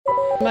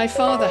My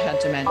father had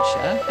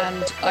dementia,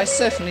 and I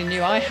certainly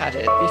knew I had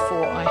it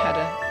before I had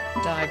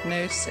a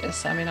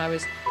diagnosis. I mean,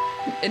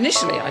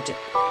 initially I did,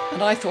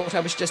 and I thought I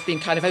was just being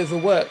kind of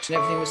overworked and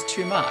everything was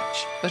too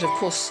much. But of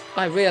course,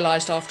 I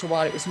realized after a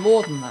while it was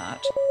more than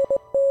that.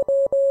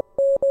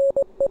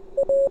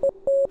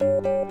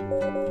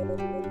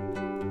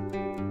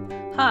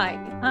 Hi,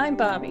 I'm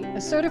Bobby, a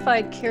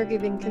certified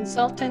caregiving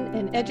consultant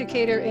and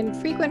educator and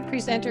frequent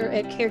presenter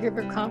at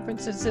caregiver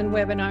conferences and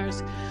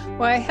webinars,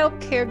 where I help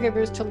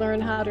caregivers to learn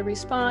how to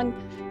respond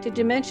to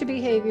dementia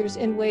behaviors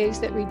in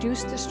ways that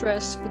reduce the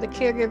stress for the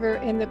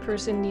caregiver and the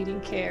person needing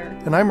care.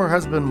 And I'm her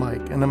husband,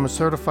 Mike, and I'm a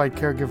certified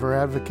caregiver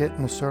advocate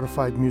and a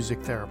certified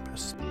music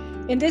therapist.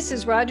 And this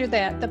is Roger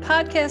That, the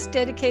podcast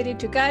dedicated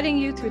to guiding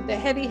you through the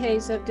heavy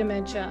haze of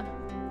dementia.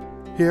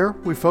 Here,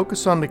 we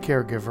focus on the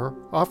caregiver,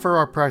 offer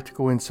our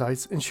practical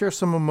insights, and share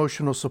some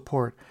emotional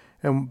support.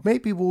 And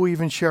maybe we'll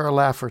even share a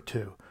laugh or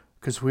two,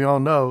 because we all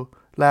know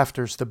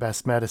laughter's the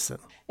best medicine.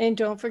 And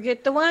don't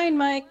forget the wine,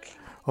 Mike.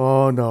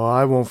 Oh, no,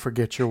 I won't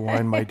forget your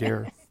wine, my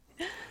dear.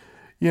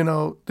 You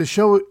know, the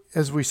show,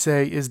 as we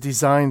say, is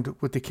designed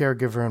with the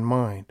caregiver in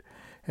mind.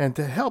 And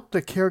to help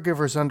the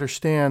caregivers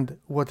understand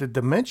what the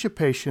dementia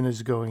patient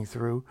is going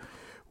through,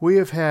 we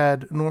have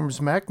had Norms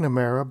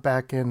McNamara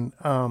back in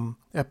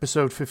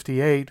episode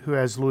 58, who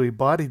has Lewy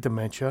body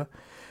dementia,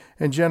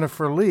 and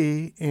Jennifer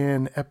Lee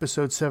in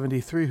episode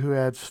 73, who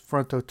has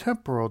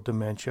frontotemporal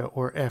dementia,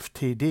 or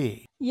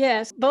FTD.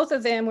 Yes, both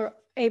of them were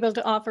able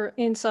to offer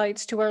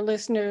insights to our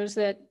listeners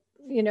that,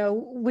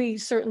 we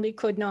certainly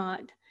could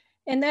not.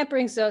 And that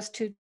brings us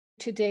to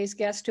today's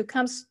guest, who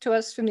comes to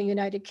us from the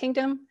United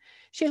Kingdom.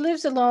 She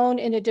lives alone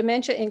in a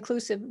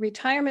dementia-inclusive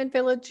retirement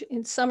village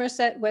in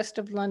Somerset, west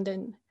of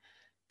London.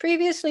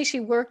 Previously,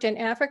 she worked in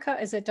Africa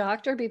as a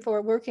doctor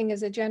before working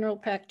as a general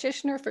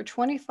practitioner for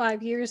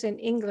 25 years in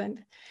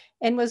England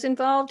and was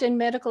involved in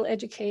medical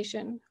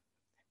education.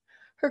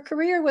 Her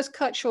career was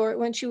cut short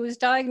when she was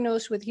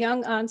diagnosed with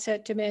young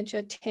onset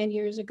dementia 10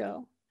 years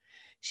ago.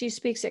 She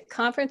speaks at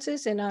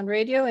conferences and on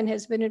radio and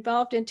has been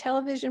involved in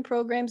television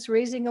programs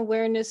raising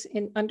awareness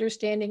and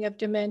understanding of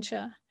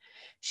dementia.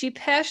 She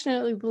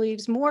passionately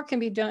believes more can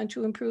be done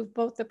to improve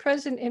both the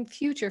present and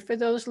future for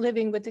those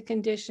living with the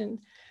condition.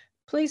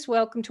 Please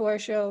welcome to our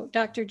show,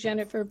 Dr.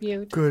 Jennifer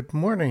Bute. Good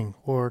morning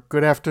or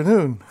good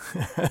afternoon,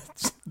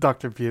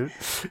 Dr. Bute.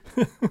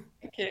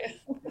 Thank you.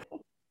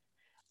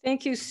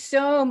 Thank you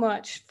so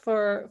much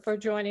for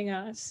joining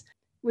us.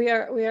 We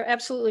are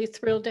absolutely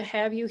thrilled to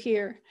have you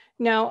here.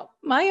 Now,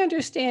 my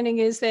understanding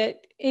is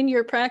that in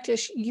your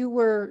practice,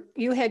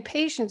 you had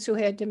patients who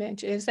had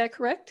dementia. Is that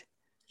correct?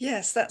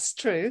 Yes, that's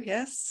true.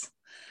 Yes.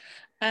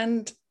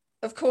 And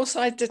of course,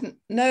 I didn't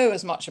know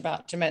as much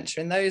about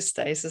dementia in those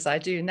days as I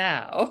do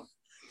now.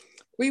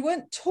 We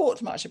weren't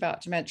taught much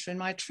about dementia in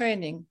my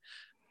training,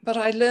 but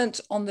I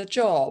learnt on the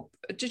job.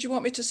 Did you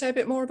want me to say a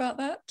bit more about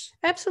that?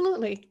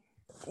 Absolutely.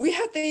 We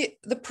had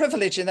the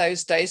privilege in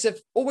those days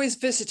of always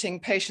visiting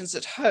patients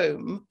at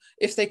home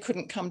if they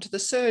couldn't come to the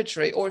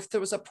surgery or if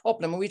there was a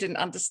problem and we didn't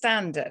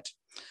understand it.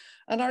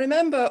 And I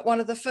remember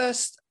one of the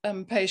first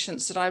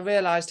patients that I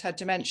realized had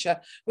dementia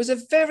was a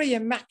very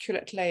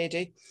immaculate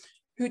lady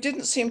who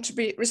didn't seem to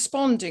be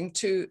responding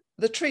to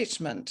the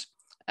treatment.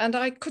 And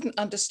I couldn't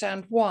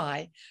understand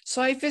why.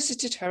 So I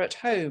visited her at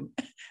home,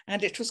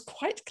 and it was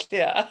quite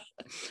clear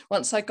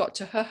once I got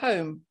to her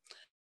home,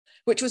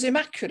 which was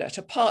immaculate,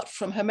 apart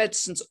from her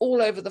medicines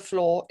all over the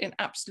floor in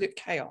absolute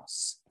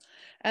chaos.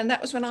 And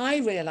that was when I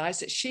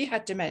realized that she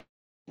had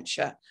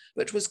dementia,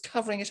 but was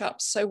covering it up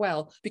so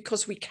well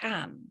because we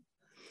can.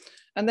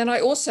 And then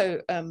I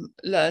also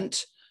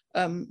learnt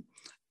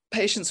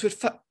patients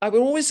I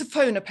would always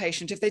phone a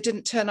patient if they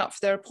didn't turn up for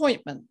their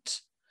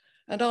appointment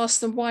and ask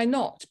them why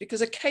not,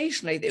 because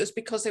occasionally it was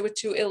because they were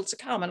too ill to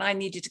come and I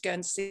needed to go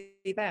and see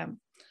them.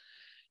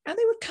 And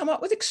they would come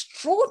up with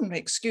extraordinary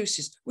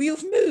excuses. Well,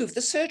 you've moved,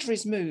 the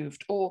surgery's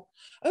moved, or,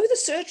 oh, the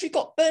surgery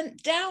got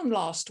burnt down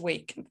last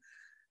week.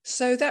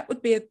 So that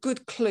would be a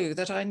good clue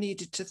that I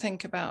needed to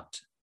think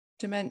about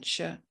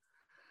dementia.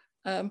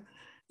 And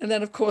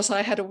then, of course,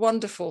 I had a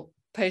wonderful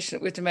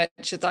patient with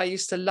dementia that I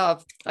used to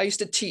love. I used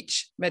to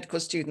teach medical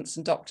students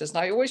and doctors, and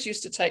I always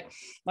used to take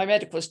my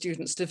medical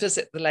students to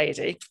visit the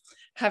lady,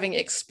 having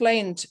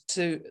explained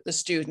to the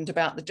student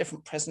about the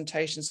different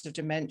presentations of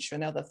dementia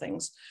and other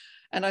things.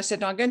 And I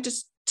said, no, I'm going to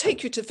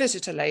take you to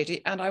visit a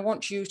lady, and I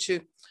want you to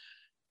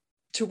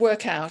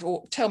work out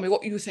or tell me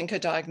what you think her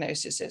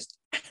diagnosis is.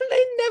 And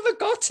they never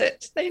got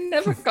it. They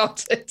never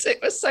got it.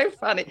 It was so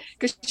funny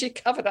because she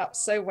covered up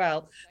so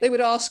well. They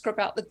would ask her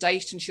about the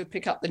date and she would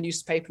pick up the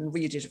newspaper and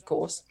read it, of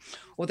course.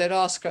 Or they'd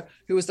ask her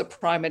who was the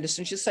prime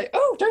minister and she'd say,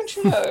 oh, don't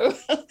you know?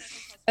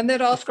 And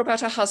they'd ask her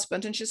about her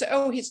husband and she'd say,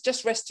 oh, he's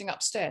just resting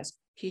upstairs.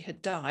 He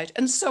had died,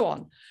 and so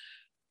on.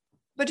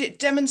 But it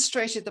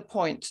demonstrated the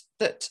point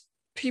that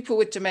people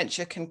with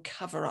dementia can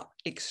cover up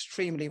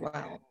extremely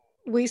well.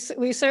 We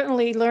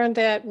certainly learned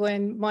that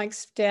when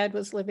Mike's dad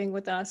was living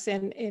with us,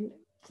 and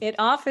it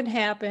often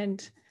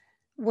happened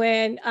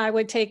when I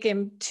would take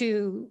him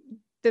to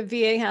the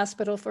VA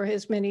hospital for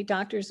his many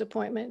doctor's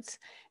appointments.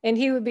 And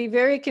he would be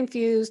very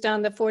confused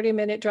on the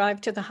 40-minute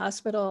drive to the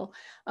hospital.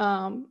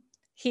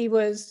 He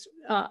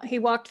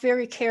walked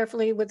very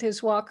carefully with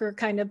his walker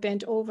kind of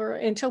bent over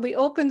until we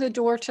opened the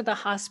door to the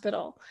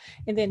hospital.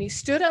 And then he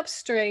stood up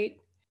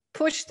straight,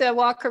 pushed the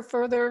walker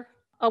further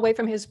away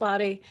from his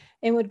body,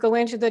 and would go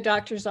into the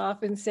doctor's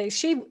office and say,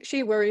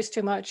 she worries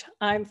too much,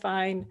 I'm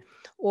fine.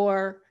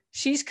 Or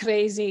she's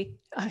crazy,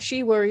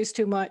 she worries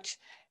too much.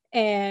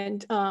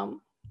 And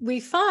we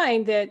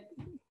find that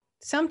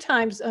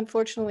sometimes,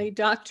 unfortunately,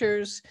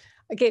 doctors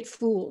get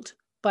fooled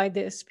by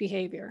this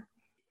behavior.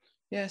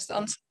 Yes,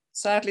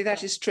 sadly,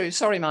 that is true.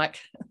 Sorry, Mike.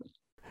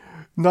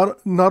 Not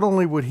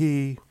only would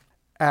he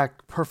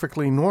act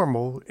perfectly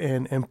normal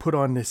and put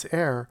on this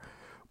air,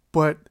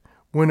 but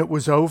when it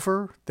was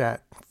over,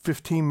 that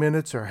 15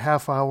 minutes or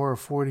half hour or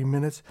 40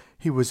 minutes,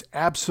 he was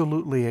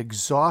absolutely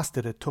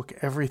exhausted. It took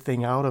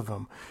everything out of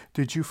him.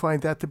 Did you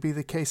find that to be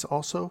the case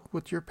also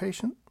with your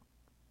patient?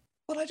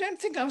 Well, I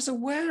don't think I was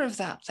aware of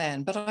that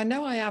then, but I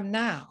know I am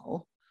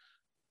now.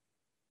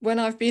 When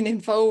I've been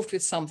involved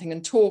with something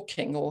and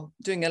talking or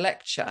doing a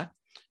lecture,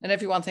 and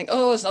everyone think,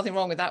 oh, there's nothing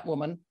wrong with that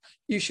woman,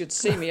 you should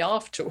see me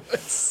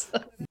afterwards.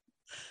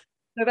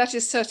 So that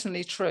is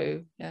certainly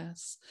true,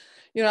 yes.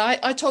 You know,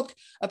 I talk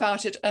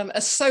about it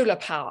as solar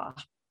power.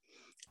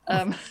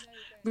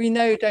 We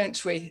know,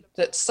 don't we,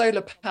 that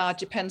solar power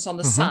depends on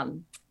the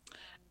sun.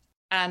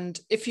 And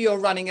if you're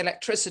running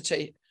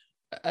electricity,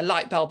 a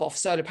light bulb off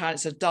solar power,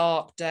 it's a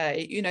dark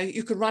day, you know,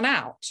 you could run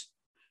out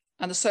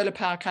and the solar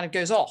power kind of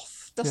goes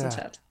off, doesn't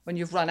it, when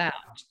you've run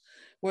out?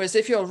 Whereas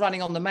if you're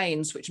running on the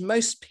mains, which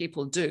most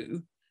people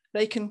do,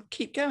 they can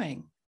keep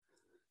going.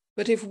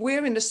 But if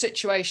we're in a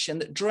situation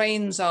that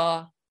drains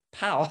our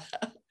power,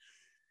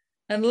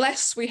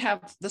 unless we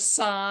have the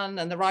sun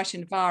and the right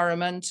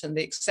environment and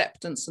the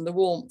acceptance and the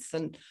warmth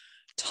and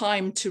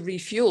time to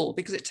refuel,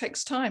 because it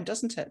takes time,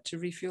 doesn't it, to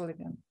refuel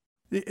again?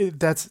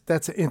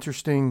 That's an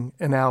interesting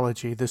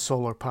analogy, the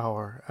solar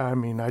power. I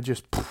mean,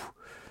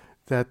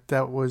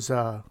 that was,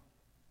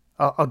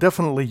 I'll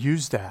definitely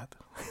use that.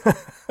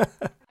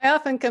 I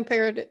often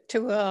compared it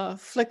to a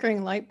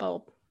flickering light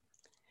bulb.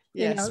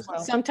 Yes, you know,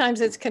 well,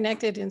 sometimes it's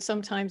connected and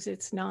sometimes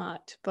it's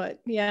not. But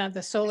yeah,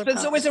 the solar there's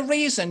power. always a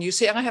reason. You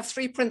see, I have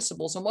 3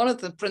 principles, and one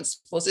of the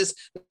principles is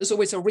there's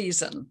always a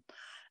reason.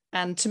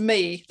 And to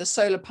me, the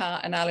solar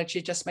power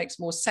analogy just makes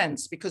more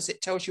sense because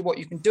it tells you what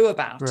you can do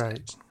about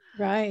it.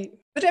 Right.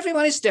 But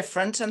everyone is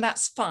different, and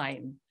that's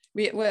fine.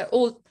 We're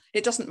all,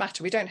 it doesn't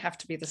matter. We don't have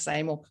to be the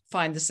same or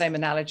find the same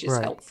analogies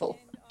helpful.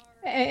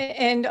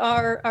 And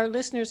our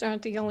listeners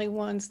aren't the only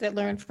ones that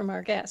learn from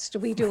our guests.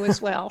 We do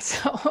as well.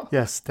 So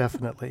Yes,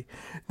 definitely.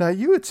 Now,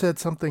 you had said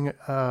something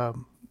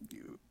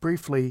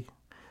briefly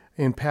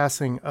in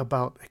passing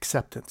about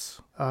acceptance.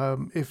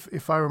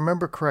 If I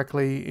remember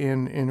correctly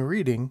in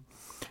reading,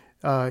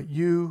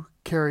 you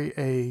carry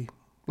a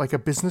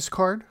business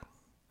card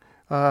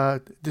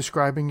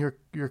describing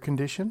your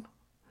condition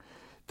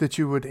that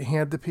you would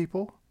hand to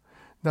people.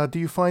 Now, do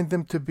you find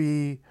them to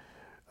be,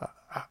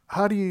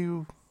 how do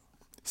you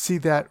see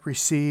that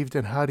received,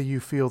 and how do you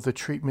feel the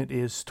treatment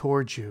is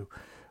towards you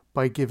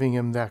by giving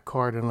them that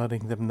card and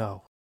letting them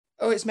know?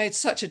 Oh, it's made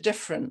such a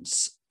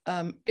difference.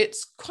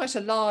 It's quite a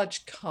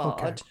large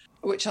card,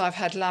 which I've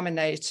had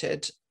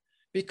laminated,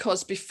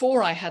 because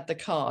before I had the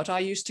card, I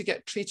used to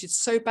get treated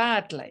so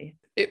badly.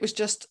 It was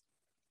just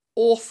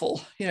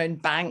awful, you know, in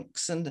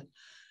banks and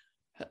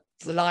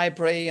the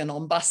library and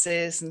on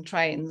buses and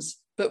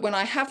trains. But when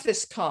I have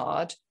this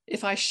card,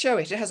 if I show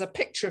it, it has a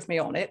picture of me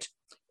on it,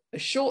 a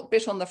short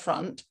bit on the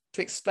front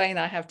to explain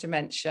I have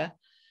dementia.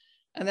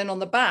 And then on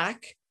the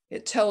back,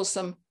 it tells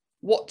them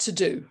what to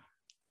do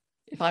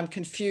if I'm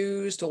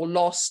confused or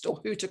lost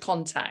or who to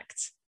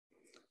contact.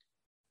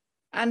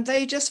 And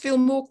they just feel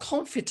more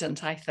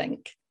confident, I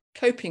think,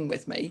 coping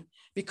with me,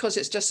 because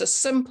it's just a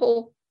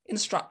simple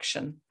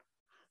instruction.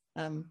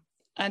 And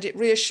it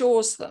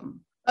reassures them.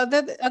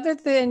 other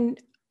than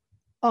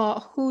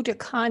who to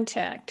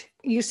contact,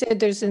 you said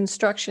there's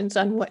instructions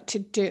on what to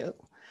do.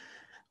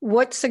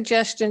 What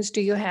suggestions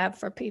do you have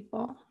for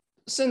people?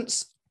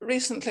 Since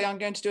recently I'm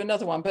going to do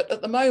another one, but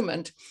at the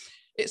moment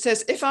it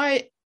says, if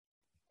I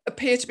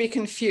appear to be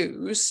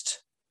confused,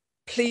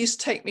 please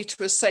take me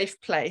to a safe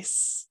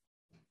place,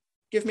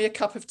 give me a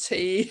cup of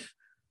tea,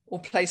 or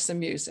play some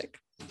music.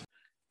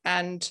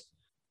 And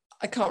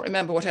I can't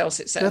remember what else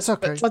it says. That's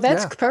okay. Well,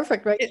 that's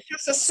perfect, right? It's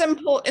just a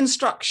simple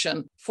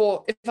instruction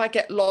for if I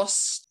get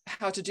lost,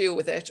 how to deal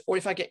with it, or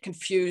if I get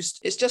confused.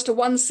 It's just a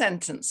one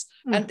sentence,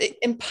 and it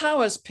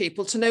empowers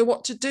people to know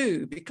what to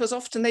do, because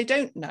often they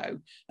don't know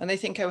and they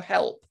think, oh,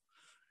 help.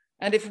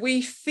 And if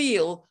we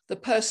feel the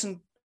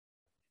person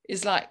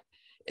is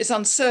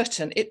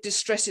uncertain, it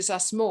distresses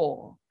us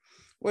more.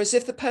 Whereas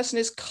if the person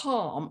is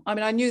calm, I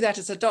mean, I knew that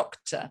as a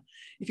doctor.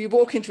 If you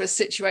walk into a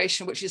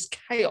situation which is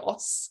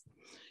chaos,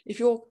 if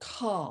you're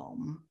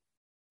calm,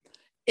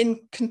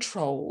 in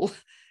control,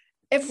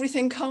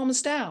 everything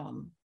calms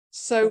down.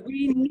 So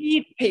we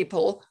need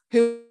people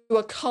who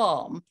are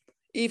calm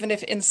even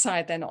if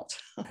inside they're not.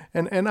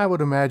 And I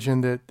would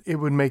imagine that it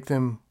would make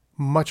them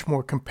much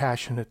more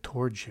compassionate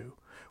towards you,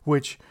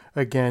 which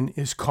again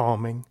is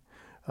calming,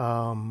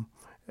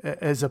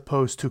 as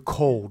opposed to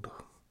cold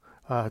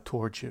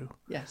towards you.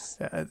 Yes.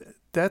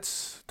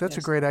 That's Yes.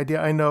 a great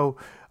idea. I know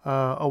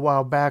a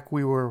while back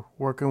we were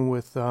working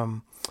with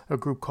a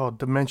group called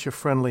Dementia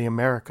Friendly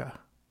America.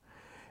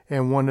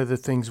 And one of the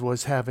things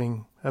was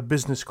having a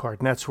business card.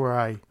 And that's where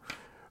I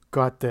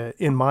got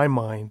in my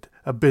mind,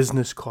 a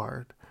business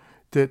card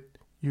that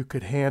you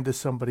could hand to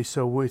somebody.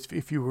 So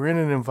if you were in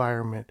an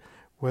environment,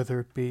 whether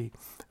it be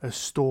a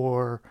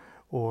store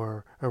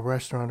or a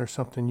restaurant or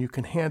something, you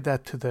can hand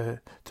that to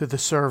the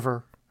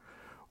server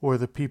or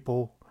the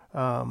people,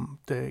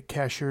 the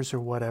cashiers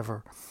or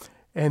whatever.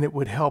 And it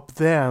would help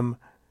them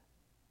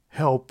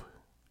help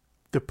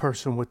the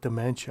person with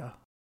dementia.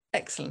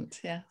 Excellent,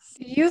 yes.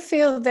 Do you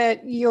feel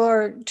that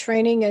your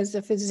training as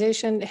a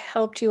physician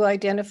helped you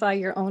identify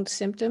your own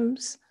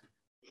symptoms?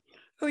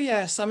 Oh,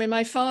 yes. I mean,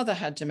 my father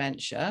had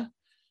dementia,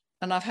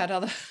 and I've had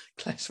other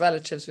close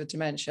relatives with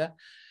dementia.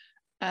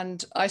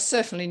 And I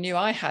certainly knew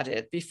I had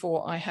it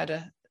before I had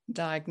a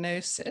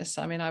diagnosis.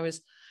 I mean,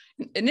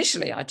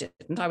 initially I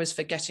didn't. I was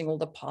forgetting all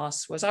the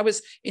passwords. I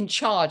was in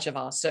charge of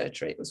our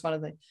surgery. It was one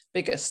of the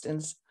biggest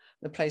in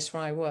the place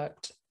where I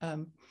worked.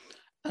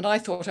 And I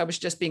thought I was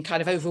just being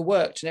kind of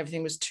overworked and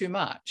everything was too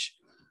much.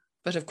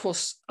 But of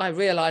course, I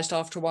realized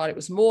after a while it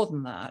was more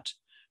than that.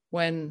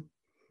 When,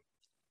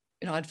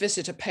 I'd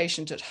visit a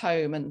patient at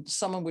home and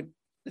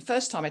the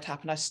first time it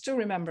happened, I still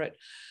remember it,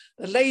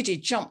 the lady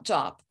jumped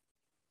up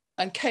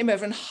and came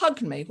over and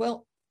hugged me.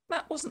 Well,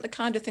 that wasn't the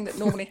kind of thing that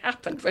normally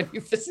happened when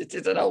you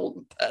visited an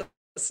old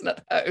person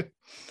at home.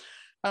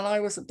 And I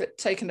was a bit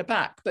taken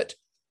aback. But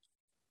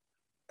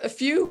a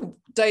few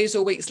days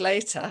or weeks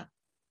later,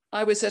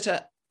 I was at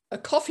a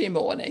coffee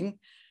morning,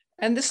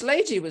 and this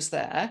lady was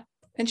there,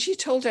 and she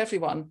told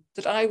everyone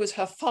that I was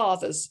her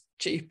father's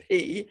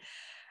GP,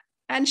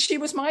 and she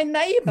was my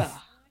neighbor.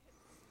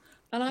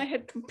 And I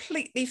had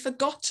completely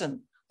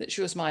forgotten that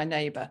she was my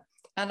neighbor.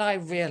 And I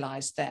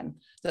realized then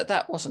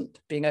that wasn't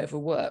being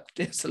overworked.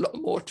 There's a lot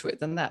more to it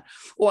than that.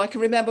 Or I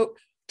can remember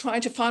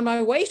trying to find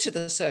my way to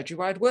the surgery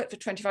where I'd worked for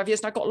 25 years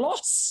and I got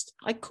lost.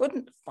 I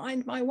couldn't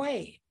find my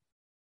way.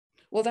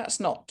 Well, that's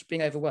not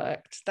being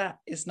overworked. That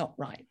is not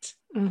right.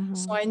 Mm-hmm.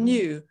 So I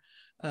knew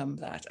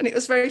that. And it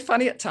was very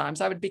funny at times.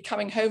 I would be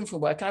coming home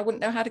from work and I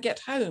wouldn't know how to get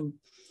home.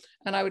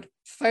 And I would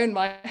phone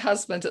my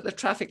husband at the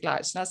traffic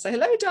lights and I'd say,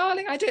 hello,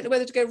 darling, I don't know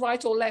whether to go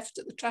right or left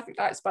at the traffic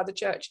lights by the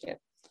church here.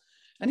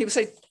 And he would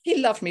say, he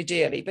loved me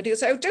dearly, but he would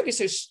say, oh, don't be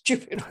so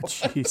stupid. Oh,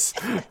 jeez.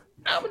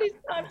 How many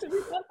times have we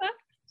done that?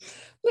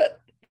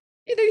 But,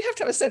 you have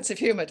to have a sense of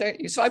humor, don't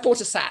you? So I bought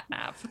a sat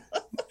nav.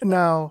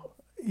 Now,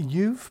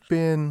 you've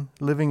been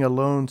living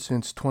alone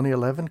since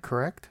 2011,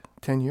 correct?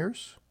 10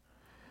 years?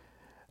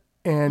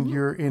 And mm-hmm.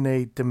 You're in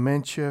a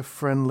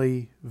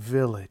dementia-friendly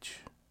village.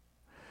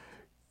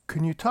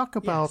 Can you talk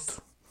about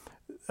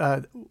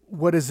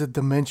what is a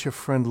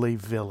dementia-friendly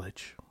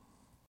village?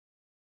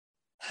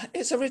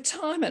 It's a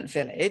retirement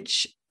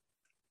village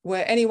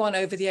where anyone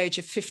over the age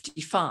of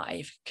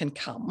 55 can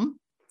come,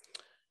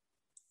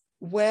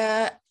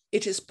 where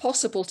it is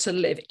possible to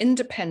live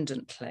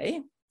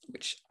independently,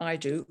 which I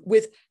do,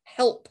 with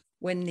help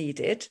when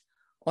needed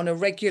on a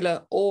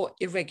regular or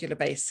irregular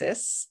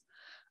basis.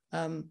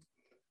 And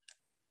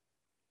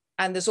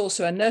there's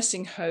also a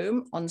nursing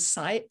home on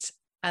site,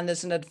 and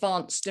there's an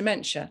advanced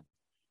dementia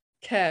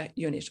care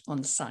unit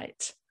on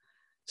site.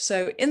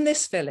 So in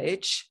this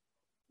village,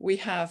 we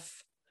have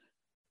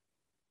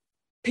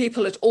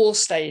people at all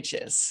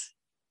stages.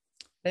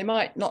 They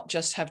might not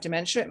just have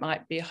dementia. It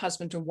might be a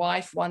husband and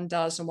wife, one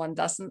does and one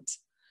doesn't.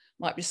 It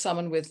might be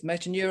someone with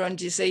motor neuron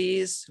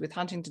disease, with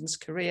Huntington's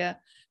chorea,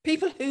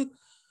 people who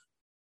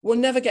will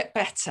never get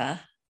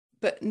better,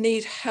 but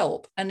need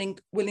help and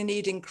will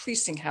need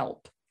increasing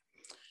help.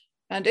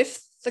 And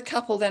if the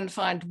couple then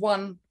find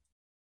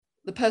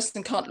the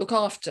person can't look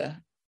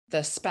after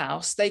their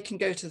spouse, they can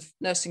go to the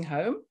nursing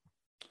home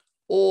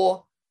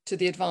or to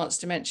the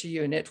advanced dementia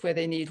unit where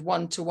they need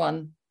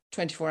one-to-one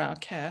 24-hour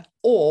care,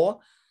 or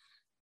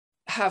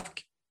have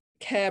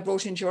care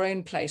brought into your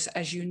own place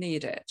as you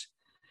need it.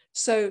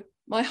 So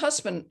my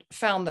husband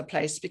found the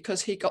place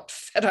because he got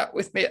fed up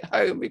with me at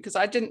home because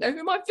I didn't know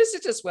who my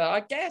visitors were. I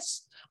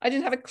guess I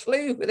didn't have a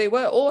clue who they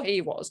were or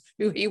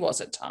who he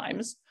was at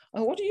times.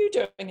 Oh, what are you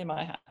doing in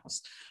my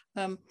house?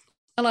 And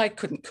I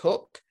couldn't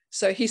cook.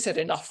 So he said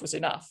enough was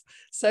enough.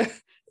 So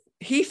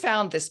he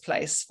found this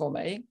place for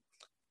me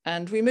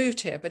and we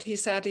moved here, but he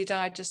sadly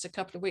died just a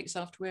couple of weeks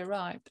after we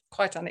arrived,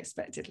 quite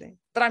unexpectedly.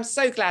 But I'm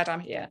so glad I'm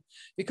here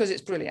because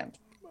it's brilliant.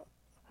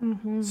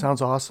 Mm-hmm.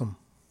 Sounds awesome.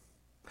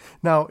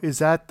 Now, is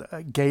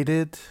that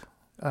gated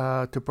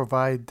to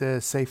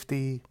provide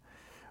safety,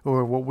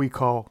 or what we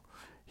call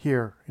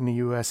here in the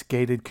U.S.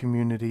 gated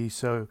community?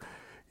 So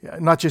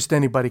not just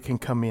anybody can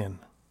come in.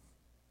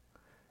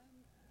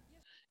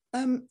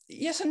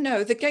 Yes and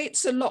no. The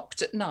gates are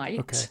locked at night.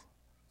 Okay.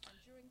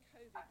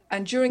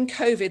 And during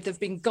COVID, there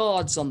have been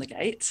guards on the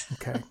gate.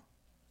 Okay.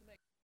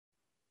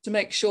 to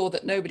make sure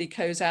that nobody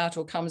goes out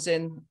or comes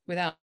in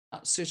without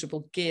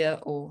suitable gear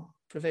or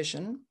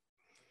provision.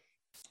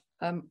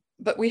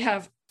 But we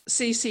have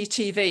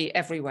CCTV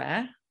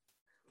everywhere,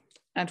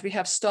 and we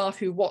have staff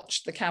who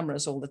watch the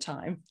cameras all the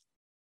time.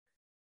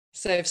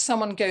 So if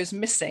someone goes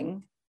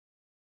missing,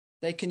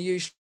 they can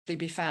usually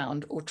be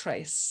found or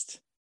traced.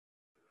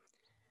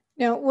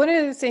 Now, one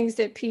of the things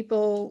that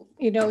people,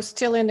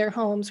 still in their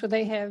homes where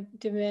they have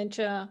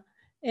dementia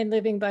and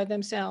living by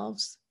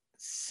themselves,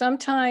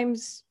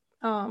 sometimes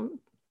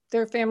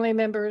their family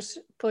members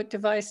put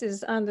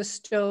devices on the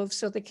stove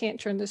so they can't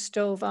turn the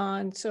stove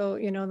on. So,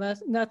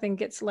 nothing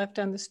gets left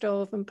on the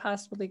stove and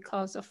possibly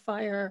cause a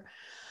fire.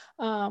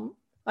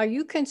 Are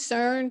you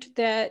concerned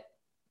that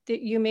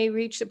you may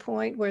reach a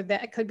point where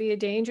that could be a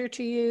danger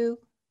to you?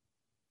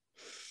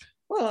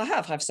 Well,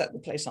 I've set the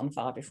place on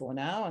fire before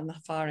now, and the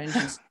fire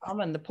engines come,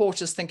 and the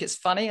porters think it's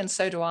funny, and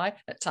so do I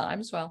at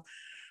times. Well,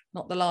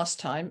 not the last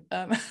time.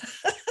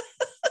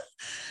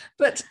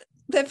 But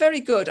they're very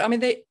good. I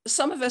mean,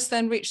 some of us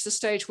then reach the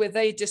stage where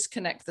they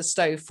disconnect the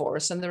stove for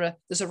us, and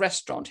there's a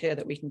restaurant here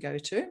that we can go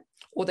to,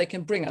 or they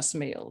can bring us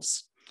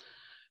meals.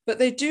 But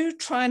they do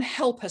try and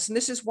help us, and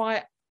this is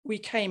why we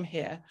came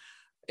here.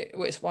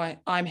 It's why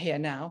I'm here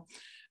now,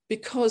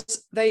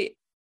 because they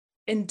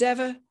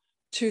endeavor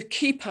to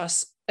keep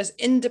us as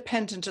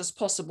independent as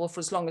possible for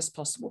as long as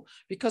possible,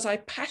 because I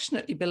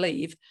passionately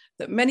believe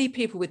that many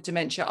people with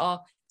dementia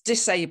are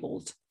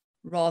disabled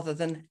rather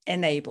than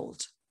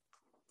enabled.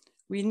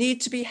 We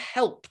need to be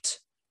helped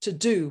to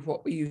do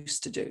what we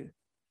used to do,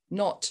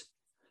 not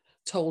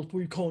told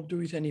we can't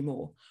do it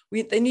anymore.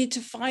 They need to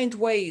find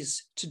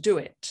ways to do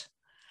it.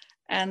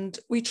 And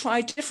we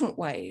try different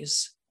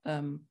ways.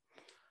 And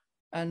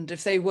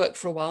if they work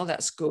for a while,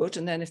 that's good.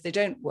 And then if they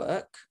don't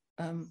work,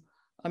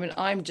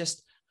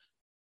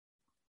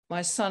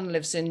 my son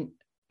lives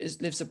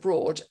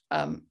abroad,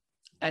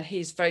 and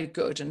he's very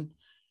good. And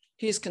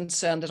he's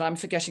concerned that I'm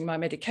forgetting my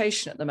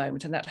medication at the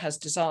moment, and that has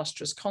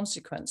disastrous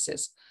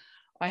consequences.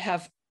 I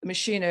have a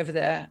machine over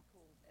there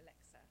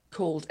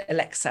called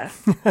Alexa.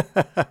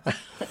 It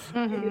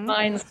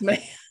reminds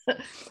me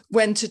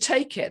when to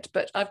take it,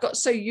 but I've got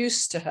so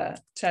used to her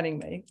telling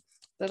me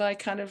that I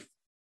kind of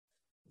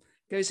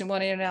goes in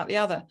one ear and out the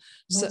other.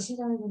 When should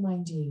I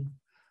remind you?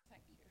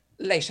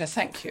 Later,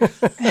 thank you.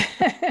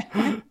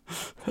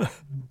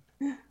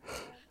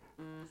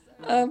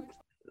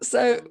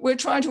 So we're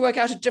trying to work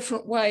out a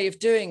different way of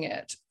doing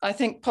it. I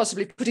think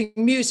possibly putting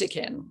music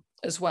in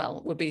as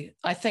well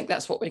I think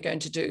that's what we're going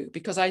to do,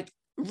 because I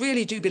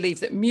really do believe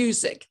that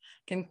music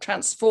can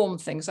transform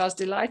things. I was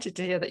delighted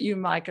to hear that you,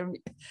 Mike, are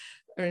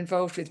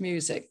involved with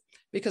music,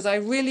 because I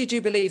really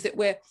do believe that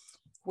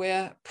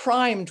we're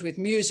primed with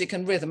music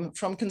and rhythm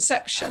from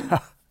conception.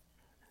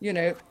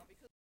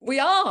 We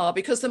are,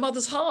 because the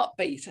mother's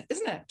heartbeat,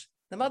 isn't it?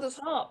 The mother's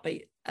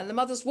heartbeat and the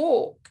mother's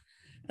walk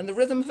and the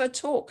rhythm of her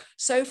talk.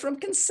 So from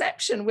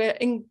conception, we're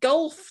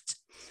engulfed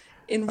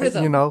in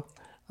rhythm.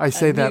 I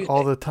say that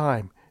all the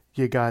time.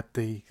 You got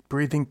the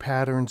breathing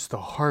patterns, the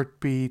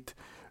heartbeat,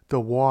 the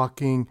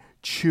walking,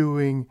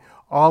 chewing,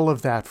 all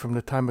of that from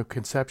the time of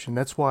conception.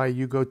 That's why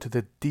you go to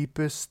the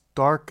deepest,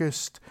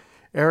 darkest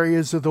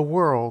areas of the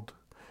world,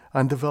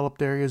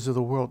 undeveloped areas of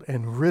the world,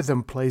 and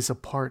rhythm plays a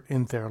part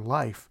in their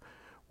life,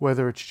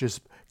 whether it's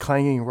just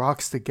clanging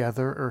rocks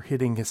together or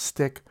hitting a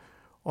stick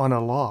on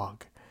a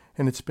log.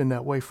 And it's been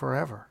that way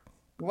forever.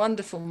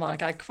 Wonderful,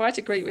 Mike. I quite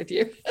agree with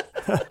you.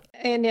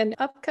 In an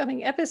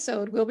upcoming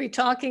episode, we'll be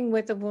talking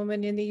with a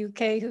woman in the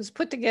UK who's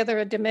put together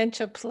a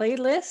dementia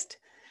playlist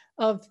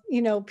of,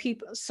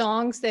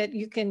 songs that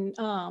you can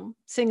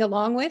sing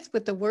along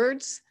with the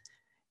words,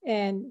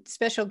 and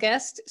special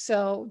guest.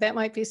 So that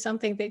might be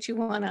something that you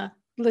want to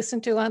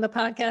listen to on the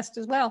podcast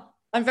as well.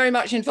 I'm very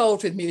much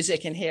involved with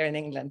music here in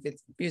England,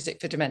 with Music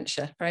for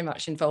Dementia, very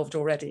much involved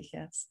already,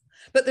 yes.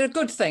 But there are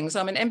good things.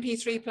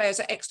 MP3 players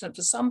are excellent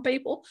for some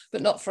people,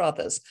 but not for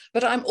others.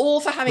 But I'm all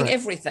for having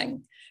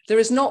everything. There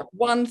is not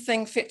one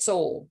thing fits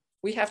all.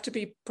 We have to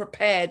be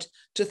prepared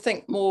to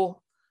think more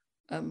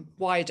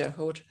wider,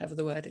 or whatever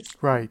the word is.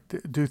 Right.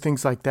 Do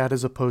things like that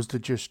as opposed to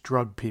just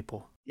drug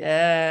people.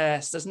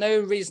 Yes, there's no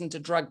reason to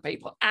drug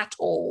people at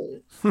all.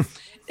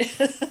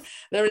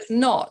 There is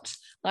not.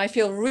 I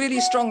feel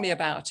really strongly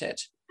about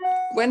it.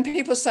 When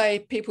people say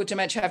people with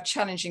dementia have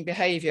challenging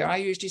behavior, I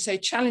usually say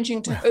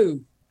challenging to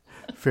who?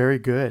 Very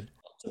good.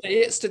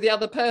 It's to the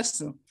other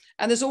person.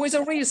 And there's always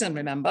a reason,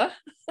 remember?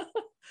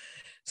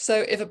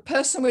 So if a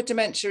person with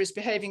dementia is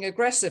behaving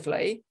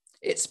aggressively,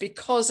 it's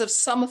because of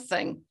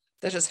something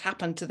that has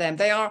happened to them.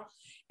 They are,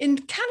 in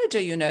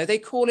Canada, they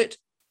call it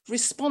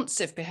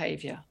responsive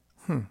behavior.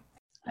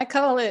 I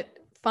call it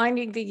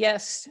finding the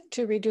yes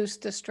to reduce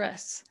the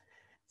stress.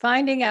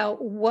 Finding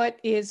out what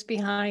is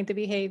behind the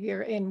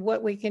behavior and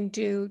what we can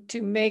do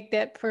to make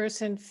that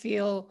person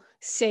feel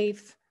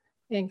safe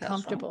and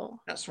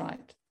comfortable. That's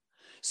right.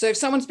 So if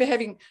someone's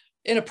behaving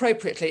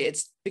inappropriately,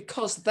 it's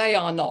because they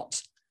are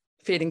not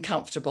feeling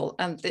comfortable,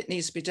 and it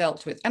needs to be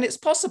dealt with. And it's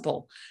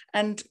possible.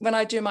 And when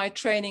I do my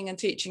training and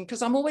teaching,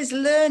 because I'm always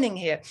learning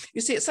here,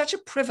 you see, it's such a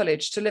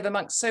privilege to live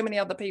amongst so many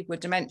other people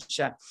with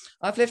dementia.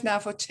 I've lived now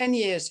for 10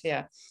 years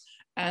here,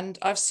 and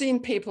I've seen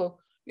people,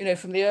 you know,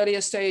 from the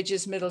earlier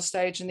stages, middle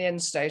stage, and the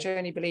end stage. I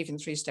only believe in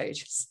 3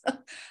 stages.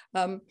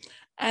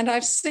 And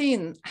I've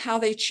seen how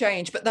they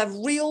change, but the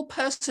real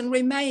person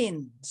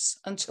remains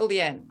until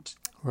the end.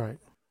 Right.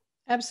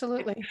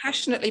 Absolutely. I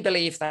passionately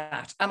believe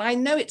that. And I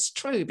know it's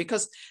true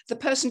because the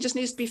person just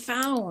needs to be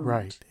found.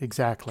 Right.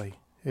 Exactly.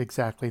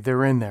 Exactly.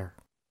 They're in there.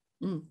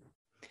 Mm.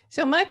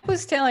 So Mike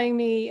was telling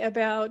me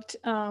about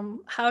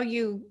how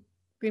you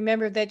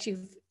remember that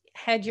you've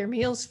had your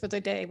meals for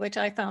the day, which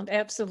I found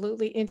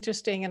absolutely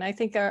interesting. And I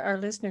think our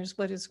listeners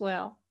would as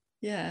well.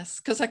 Yes,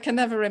 because I can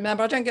never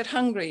remember. I don't get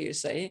hungry, you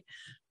see.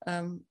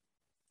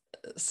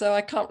 So I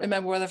can't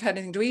remember whether I've had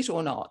anything to eat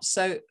or not.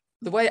 So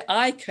the way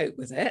I cope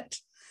with it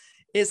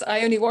is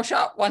I only wash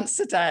up once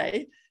a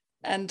day.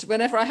 And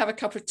whenever I have a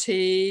cup of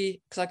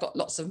tea, because I've got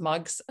lots of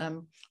mugs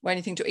or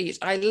anything to eat,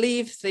 I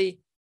leave the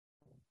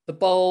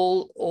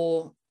bowl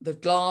or the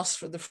glass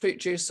for the fruit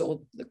juice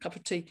or the cup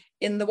of tea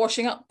in the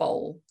washing up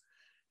bowl.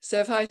 So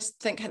if I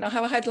think, have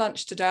I had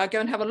lunch today? I go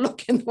and have a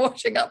look in the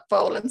washing up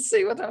bowl and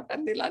see whether I've had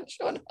any lunch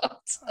or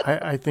not.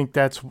 I think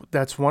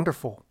that's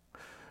wonderful.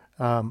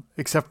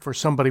 Except for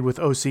somebody with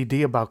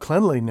OCD about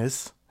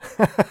cleanliness.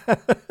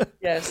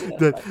 Yes,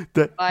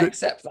 I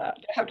accept that.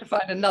 You have to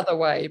find another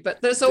way,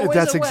 but there's always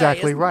that's a way,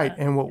 exactly isn't right.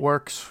 there? And what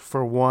works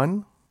for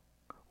one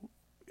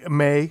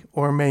may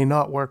or may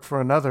not work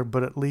for another,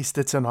 but at least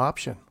it's an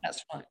option.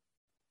 That's right.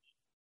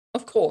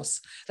 Of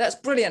course. That's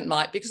brilliant,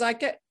 Mike, because I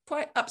get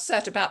quite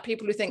upset about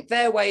people who think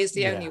their way is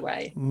the only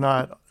way.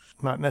 Not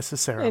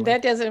necessarily. And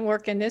that doesn't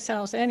work in this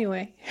house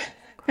anyway.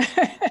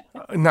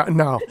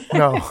 No.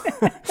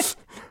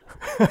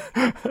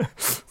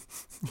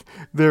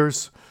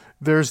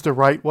 There's the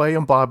right way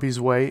and Bobby's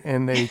way,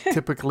 and they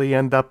typically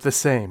end up the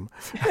same.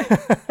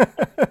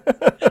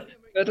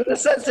 But in a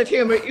sense of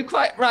humor, you're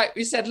quite right.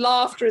 You said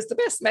laughter is the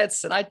best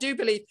medicine. I do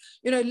believe,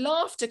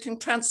 laughter can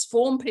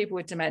transform people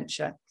with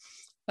dementia.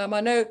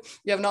 I know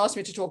you haven't asked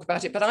me to talk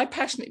about it, but I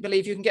passionately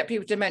believe you can get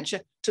people with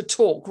dementia to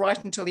talk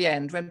right until the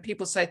end. When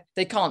people say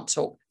they can't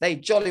talk, they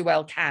jolly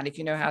well can if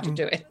you know how to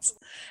do it.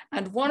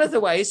 And one of the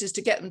ways is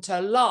to get them to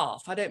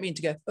laugh. I don't mean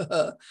to go,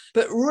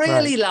 but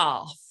really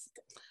laugh.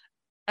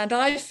 And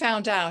I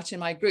found out in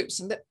my groups,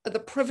 and the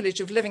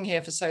privilege of living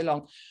here for so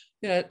long,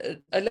 a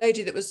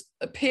lady that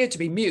appeared to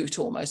be mute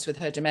almost with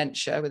her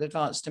dementia, with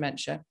advanced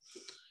dementia.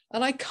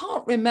 And I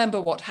can't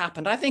remember what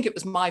happened. I think it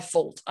was my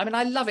fault. I mean,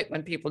 I love it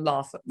when people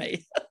laugh at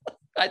me.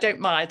 I don't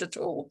mind at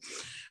all.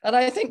 And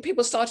I think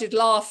people started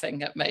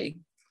laughing at me.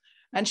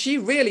 And she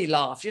really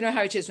laughed. You know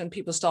how it is when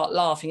people start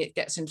laughing, it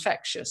gets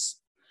infectious.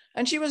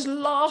 And she was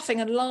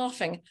laughing and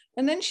laughing.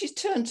 And then she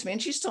turned to me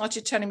and she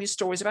started telling me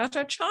stories about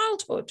her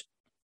childhood.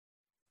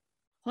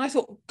 And I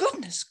thought,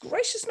 goodness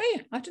gracious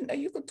me, I didn't know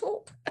you could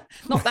talk.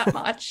 Not that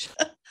much.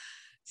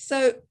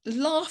 So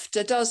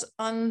laughter does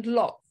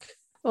unlock.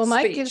 Well,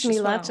 Mike gives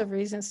me lots of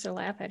reasons to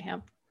laugh at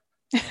him.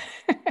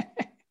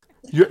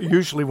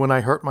 Usually when I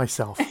hurt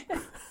myself.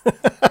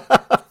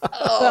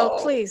 Well,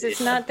 please,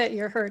 it's not that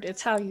you're hurt.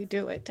 It's how you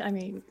do it. I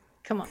mean,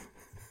 come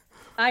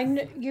on.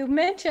 You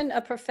mentioned a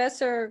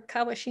Professor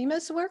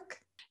Kawashima's work?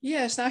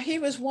 Yes, now he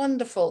was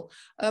wonderful.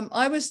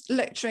 I was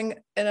lecturing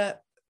in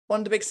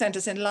one of the big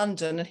centres in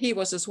London, and he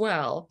was as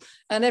well.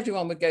 And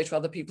everyone would go to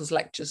other people's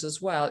lectures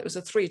as well. It was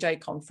a 3-day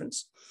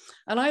conference.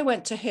 And I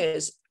went to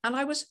his, and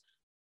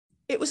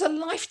it was a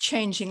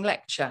life-changing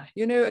lecture.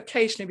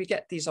 Occasionally we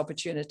get these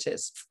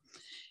opportunities.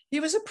 He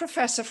was a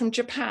professor from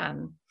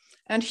Japan,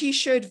 and he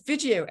showed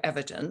video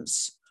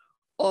evidence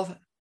of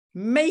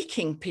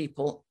making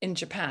people in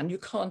Japan, you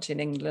can't in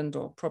England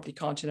or probably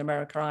can't in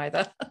America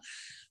either,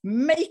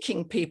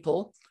 making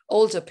people,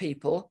 older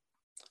people,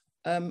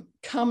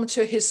 come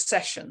to his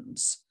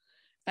sessions.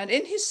 And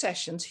in his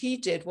sessions, he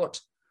did what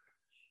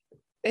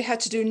they had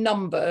to do,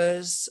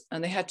 numbers,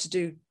 and they had to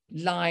do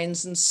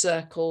lines and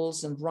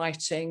circles and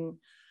writing,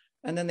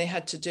 and then they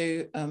had to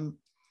do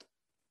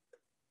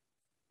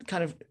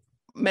kind of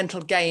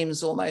mental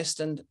games almost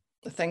and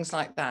things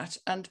like that,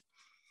 and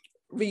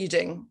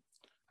reading.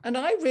 And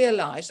I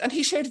realized, and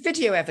he showed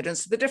video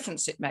evidence of the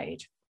difference it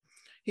made.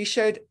 He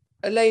showed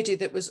a lady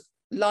that was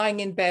lying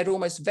in bed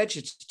almost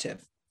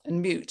vegetative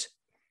and mute,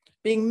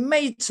 being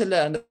made to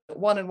learn that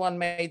 1 and 1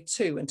 made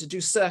 2 and to do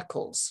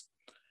circles.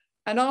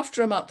 And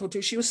after a month or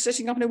two, she was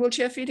sitting up in a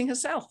wheelchair feeding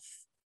herself.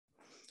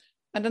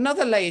 And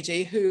another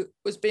lady who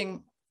was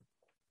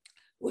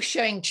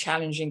showing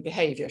challenging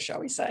behavior,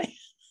 shall we say,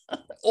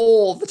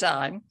 all the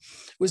time,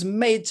 was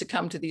made to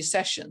come to these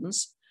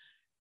sessions.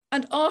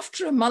 And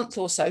after a month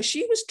or so,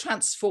 she was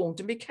transformed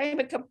and became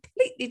a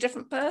completely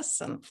different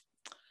person.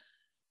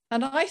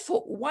 And I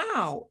thought,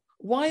 wow,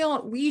 why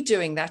aren't we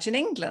doing that in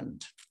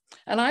England?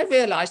 And I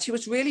realized he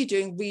was really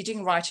doing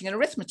reading, writing, and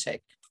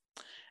arithmetic.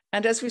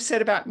 And as we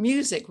said about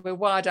music, we're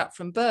wired up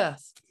from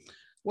birth.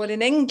 Well,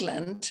 in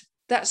England,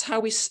 that's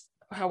how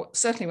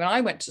certainly when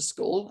I went to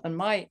school and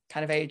my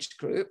kind of age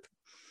group,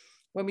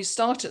 when we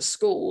start at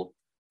school,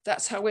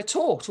 that's how we're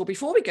taught, or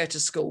before we go to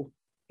school.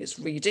 It's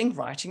reading,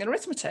 writing, and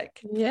arithmetic.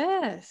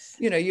 Yes.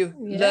 You know, you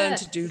learn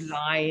to do Yes.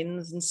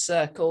 lines and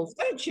circles,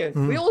 don't you?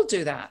 Mm. We all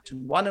do that.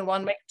 1 and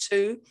 1 make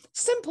 2,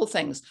 simple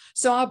things.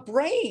 So our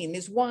brain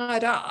is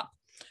wired up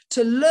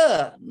to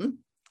learn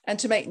and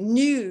to make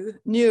new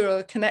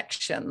neural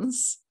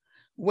connections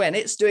when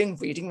it's doing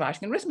reading,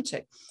 writing, and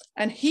arithmetic.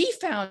 And he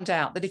found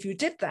out that if you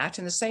did that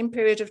in the same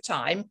period of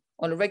time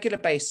on a regular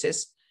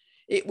basis,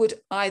 it would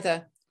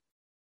either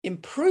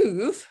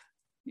improve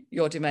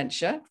your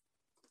dementia,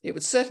 it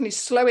would certainly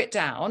slow it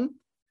down,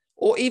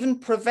 or even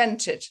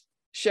prevent it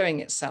showing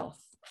itself.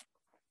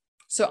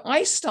 So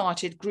I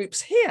started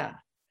groups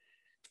here,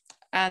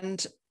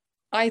 and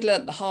I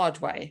learned the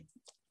hard way.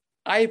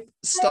 I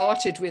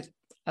started with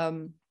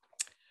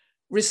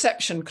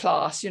reception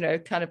class, you know,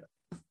 kind of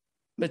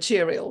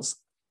materials,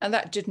 and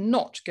that did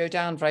not go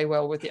down very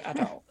well with the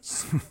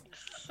adults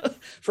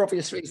for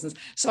obvious reasons.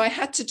 So I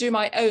had to do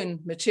my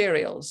own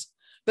materials,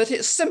 but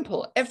it's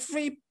simple.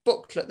 Every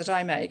booklet that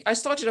I make, I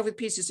started off with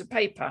pieces of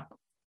paper,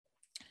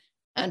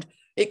 and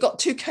it got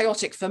too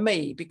chaotic for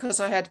me because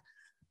I had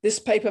this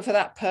paper for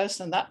that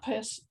person, that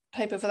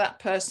paper for that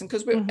person,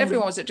 because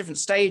everyone was at different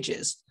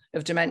stages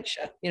of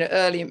dementia, you know,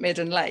 early, mid,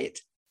 and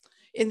late.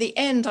 In the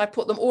end, I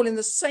put them all in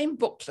the same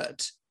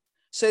booklet.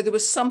 So there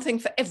was something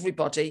for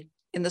everybody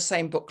in the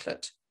same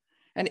booklet.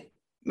 And it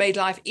made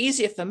life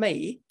easier for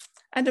me.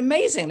 And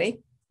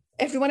amazingly,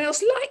 everyone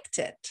else liked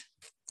it.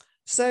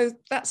 So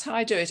that's how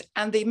I do it.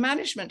 And the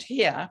management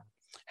here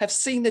have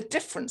seen the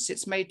difference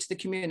it's made to the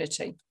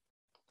community,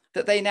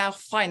 that they now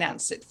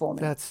finance it for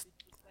me.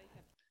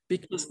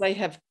 Because they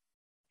have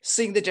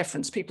seen the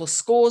difference. People's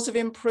scores have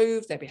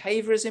improved, their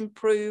behavior has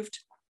improved,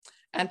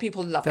 and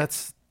people love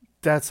it.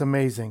 That's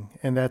amazing,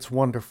 and that's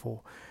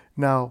wonderful.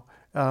 Now,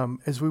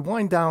 as we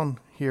wind down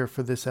here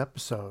for this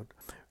episode,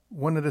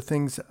 one of the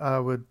things I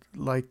would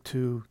like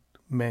to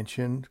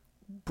mention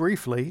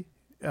briefly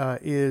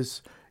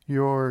is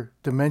your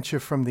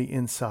Dementia from the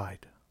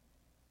Inside.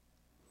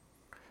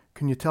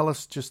 Can you tell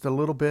us just a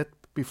little bit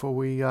before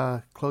we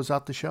close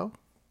out the show?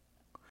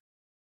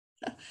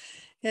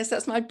 Yes,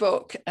 that's my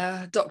book,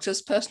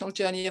 Doctor's Personal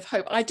Journey of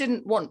Hope. I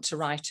didn't want to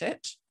write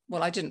it.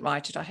 Well, I didn't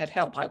write it. I had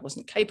help. I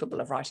wasn't capable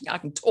of writing. I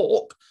can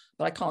talk,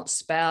 but I can't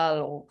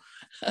spell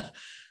or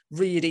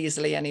read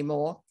easily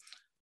anymore.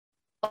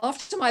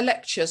 After my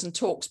lectures and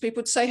talks, people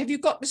would say, have you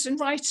got this in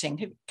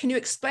writing? Can you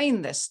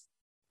explain this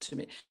to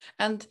me?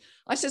 And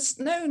I said,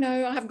 no,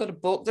 I haven't got a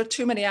book. There are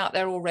too many out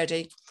there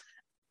already.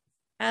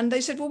 And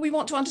they said, well, we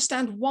want to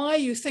understand why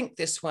you think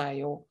this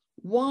way, or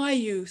why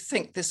you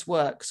think this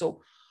works, or,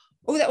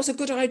 oh, that was a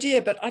good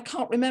idea, but I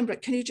can't remember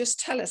it. Can you just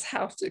tell us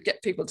how to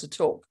get people to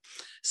talk?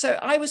 So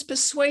I was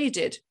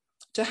persuaded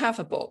to have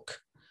a book.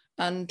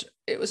 And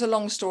it was a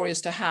long story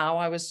as to how.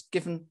 I was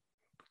given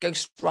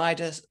ghost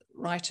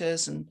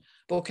writers and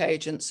book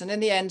agents. And in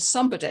the end,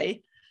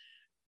 somebody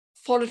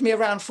followed me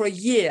around for a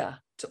year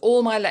to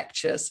all my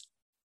lectures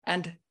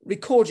and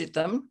recorded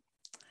them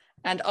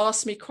and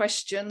asked me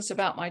questions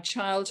about my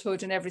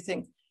childhood and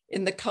everything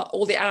in the car,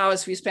 all the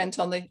hours we spent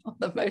on the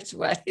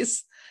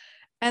motorways.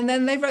 And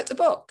then they wrote the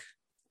book,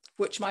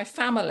 which my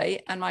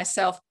family and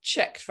myself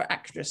checked for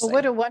accuracy. Well,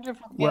 what a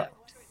wonderful gift.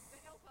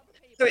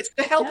 So it's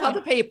to help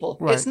other people.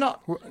 Right. It's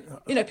not,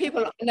 you know,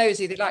 people are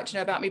nosy, they like to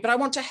know about me, but I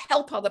want to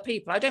help other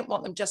people. I don't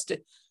want them just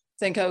to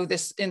think, oh,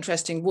 this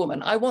interesting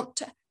woman. I want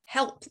to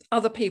help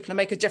other people and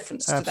make a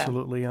difference to them.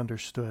 Absolutely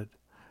understood.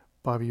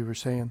 Bobby, you were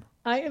saying?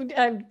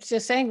 I'm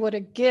just saying what a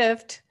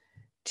gift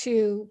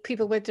to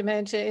people with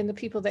dementia and the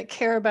people that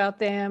care about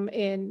them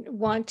and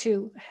want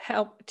to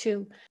help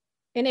to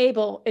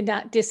enable and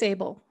not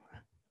disable.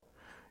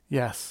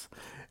 Yes.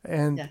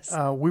 And Yes.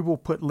 We will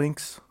put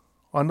links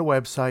on the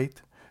website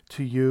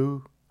to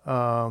you,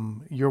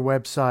 your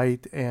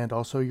website, and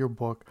also your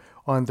book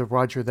on the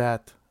Roger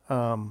That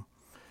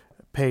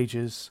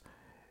pages,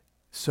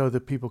 so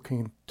that people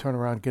can turn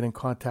around and get in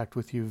contact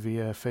with you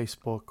via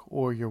Facebook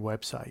or your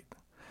website.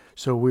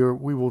 So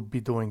we will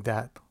be doing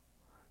that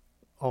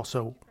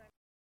also.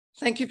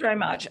 Thank you very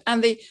much.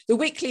 And the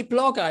weekly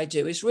blog I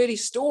do is really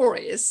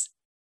stories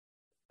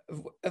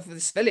of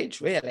this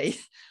village, really,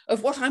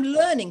 of what I'm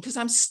learning, because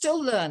I'm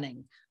still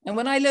learning. And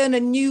when I learn a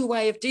new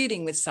way of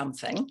dealing with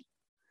something,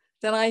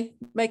 then I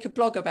make a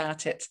blog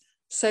about it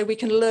so we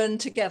can learn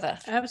together.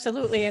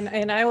 Absolutely.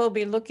 And I will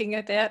be looking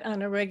at that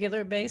on a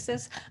regular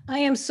basis. I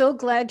am so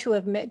glad to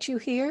have met you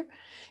here.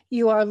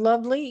 You are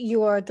lovely.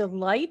 You are a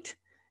delight.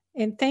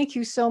 And thank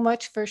you so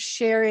much for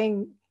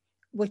sharing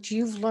what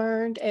you've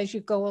learned as you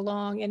go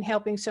along and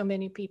helping so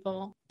many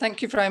people.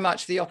 Thank you very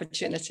much for the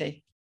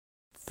opportunity.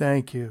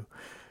 Thank you.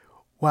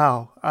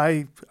 Wow.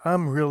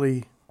 I'm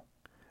really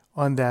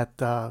on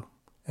that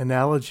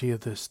analogy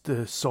of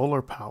the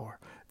solar power.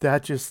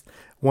 That just,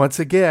 once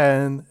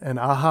again, an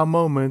aha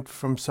moment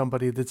from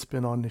somebody that's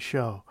been on the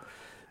show.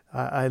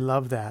 I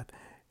love that.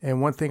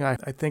 And one thing I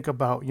think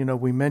about, you know,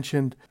 we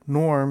mentioned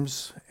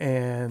Norms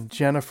and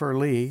Jennifer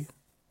Lee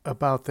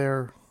about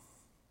their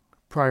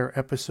prior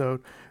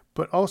episode,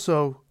 but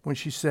also when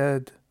she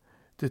said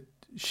that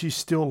she's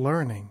still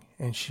learning,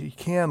 and she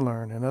can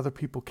learn, and other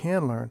people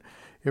can learn.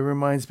 It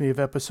reminds me of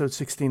episode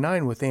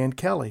 69 with Ann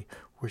Kelly,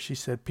 where she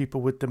said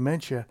people with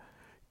dementia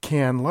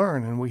can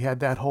learn, and we had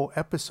that whole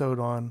episode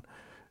on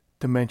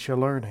dementia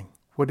learning.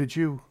 What did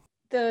you?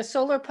 The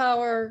solar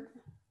power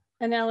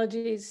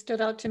analogy stood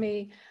out to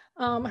me.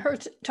 Her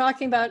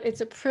talking about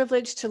it's a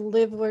privilege to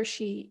live where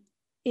she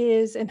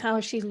is and how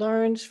she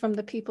learns from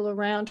the people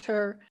around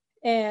her.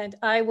 And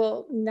I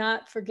will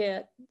not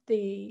forget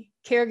the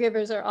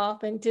caregivers are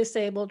often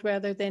disabled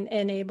rather than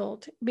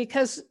enabled,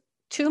 because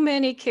too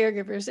many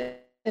caregivers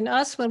and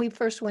us, when we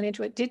first went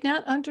into it, did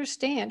not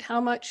understand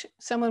how much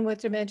someone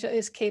with dementia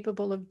is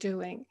capable of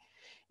doing.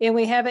 And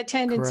we have a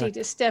tendency Correct.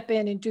 to step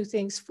in and do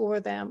things for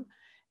them.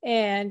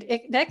 And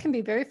that can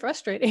be very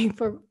frustrating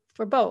for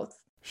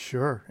both.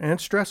 Sure, and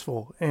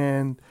stressful.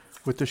 And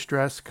with the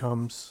stress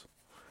comes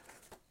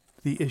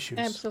the issues.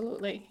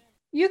 Absolutely.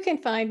 You can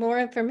find more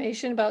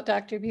information about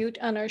Dr. Bute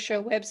on our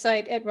show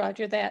website at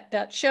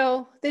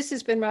rogerthat.show. This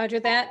has been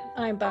Roger That.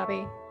 I'm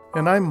Bobby.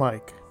 And I'm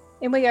Mike.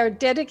 And we are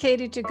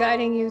dedicated to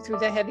guiding you through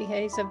the heavy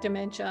haze of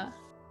dementia.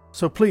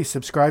 So please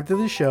subscribe to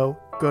the show,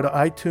 go to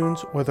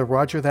iTunes or the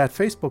Roger That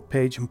Facebook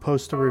page and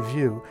post a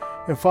review,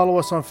 and follow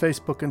us on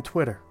Facebook and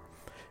Twitter.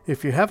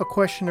 If you have a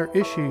question or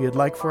issue you'd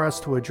like for us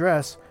to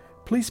address,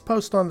 please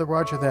post on the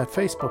Roger That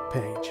Facebook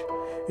page.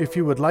 If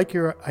you would like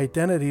your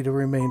identity to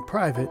remain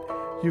private,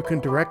 you can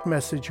direct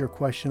message your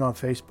question on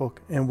Facebook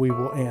and we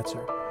will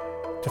answer.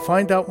 To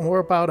find out more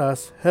about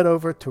us, head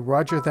over to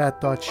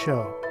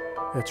rogerthat.show.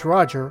 It's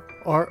Roger,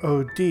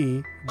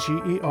 RODGER,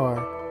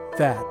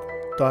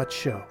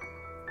 that.show.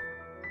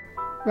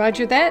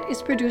 Roger That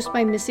is produced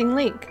by Missing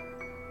Link,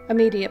 a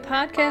media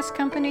podcast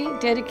company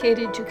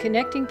dedicated to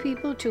connecting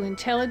people to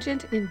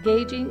intelligent,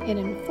 engaging, and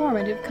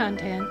informative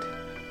content.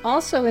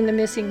 Also in the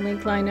Missing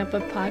Link lineup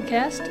of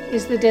podcasts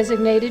is the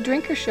Designated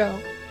Drinker Show,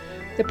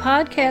 the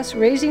podcast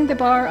raising the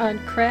bar on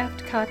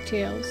craft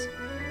cocktails.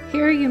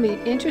 Here you meet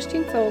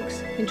interesting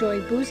folks,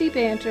 enjoy boozy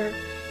banter,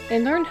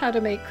 and learn how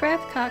to make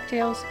craft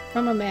cocktails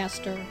from a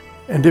master.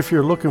 And if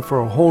you're looking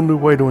for a whole new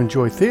way to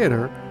enjoy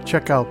theater,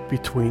 check out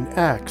Between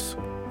Acts,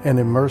 an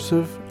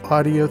immersive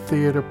audio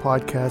theater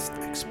podcast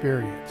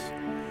experience.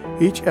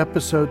 Each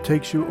episode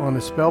takes you on a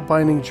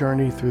spellbinding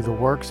journey through the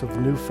works of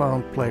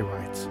newfound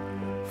playwrights,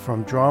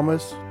 from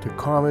dramas to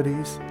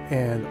comedies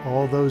and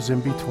all those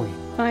in between.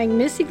 Find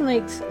Missing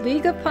Link's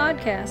League of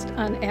Podcasts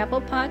on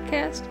Apple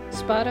Podcast,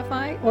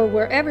 Spotify, or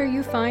wherever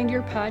you find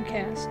your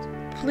podcast.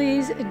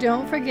 Please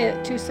don't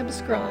forget to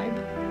subscribe,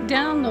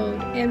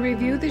 download, and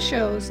review the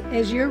shows,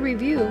 as your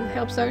review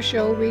helps our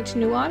show reach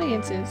new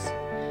audiences.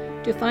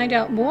 To find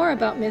out more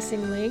about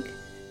Missing Link,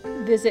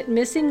 visit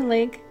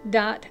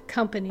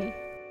missinglink.company.